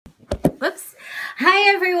Whoops.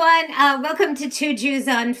 Hi, everyone. Welcome to Two Jews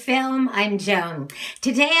on Film. I'm Joan.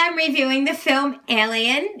 Today I'm reviewing the film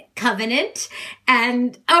Alien Convenant.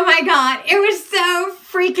 And oh my God, it was so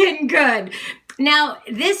freaking good. Now,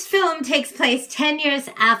 this film takes place 10 years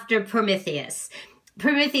after Prometheus.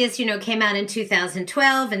 Prometheus, came out in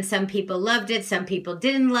 2012, and some people loved it, some people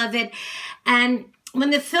didn't love it. And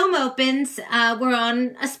when the film opens, we're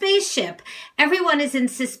on a spaceship. Everyone is in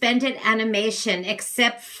suspended animation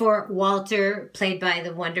except for Walter, played by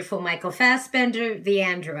the wonderful Michael Fassbender, the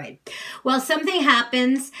android. Well, something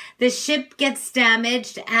happens, the ship gets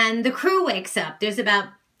damaged, and the crew wakes up. There's about,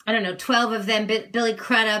 12 of them. Billy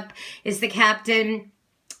Crudup is the captain.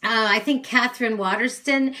 I think Catherine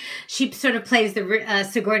Waterston, she sort of plays the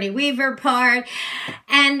Sigourney Weaver part.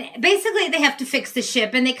 And basically they have to fix the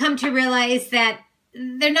ship, and they come to realize that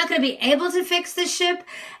they're not going to be able to fix the ship,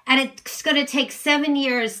 and it's going to take 7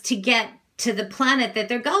 years to get to the planet that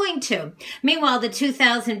they're going to. Meanwhile, the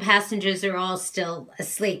 2,000 passengers are all still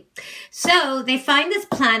asleep. So they find this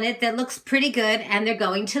planet that looks pretty good, and they're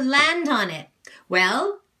going to land on it.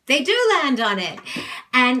 Well, they do land on it.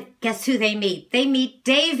 And guess who they meet? They meet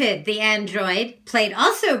David, the android, played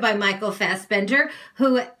also by Michael Fassbender,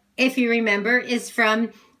 who, if you remember, is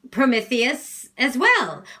from Prometheus as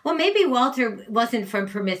well. Well, maybe Walter wasn't from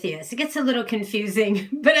Prometheus. It gets a little confusing.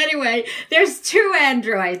 But anyway, there's two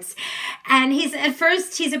androids. And at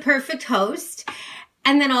first he's a perfect host.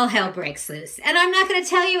 And then all hell breaks loose. And I'm not going to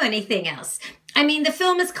tell you anything else. I mean, the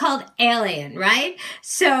film is called Alien, right?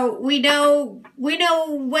 So we know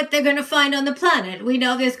what they're going to find on the planet. We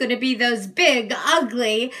know there's going to be those big,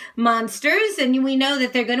 ugly monsters. And we know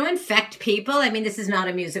that they're going to infect people. I mean, this is not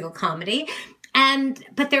a musical comedy.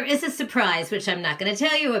 But there is a surprise, which I'm not going to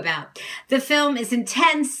tell you about. The film is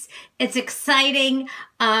intense. It's exciting.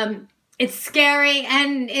 It's scary,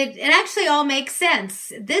 and it actually all makes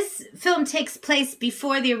sense. This film takes place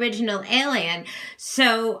before the original Alien,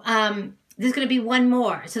 so there's going to be one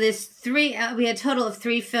more. So there's three. We had a total of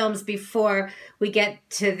 3 films before we get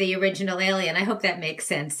to the original Alien. I hope that makes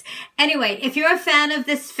sense. Anyway, if you're a fan of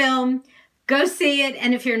this film, go see it.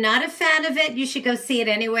 And if you're not a fan of it, you should go see it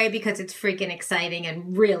anyway, because it's freaking exciting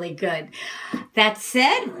and really good. That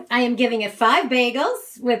said, I am giving it 5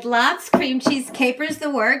 bagels with lots, cream cheese, capers, the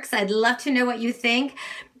works. I'd love to know what you think.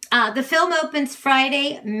 The film opens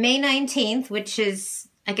Friday, May 19th, which is,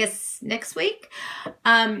 I guess, next week.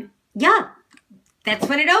 That's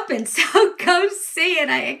when it opens. So go see it.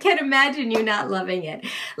 I can't imagine you not loving it.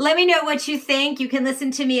 Let me know what you think. You can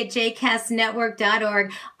listen to me at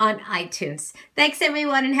jcastnetwork.org on iTunes. Thanks,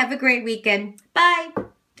 everyone, and have a great weekend. Bye.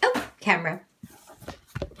 Oh, camera.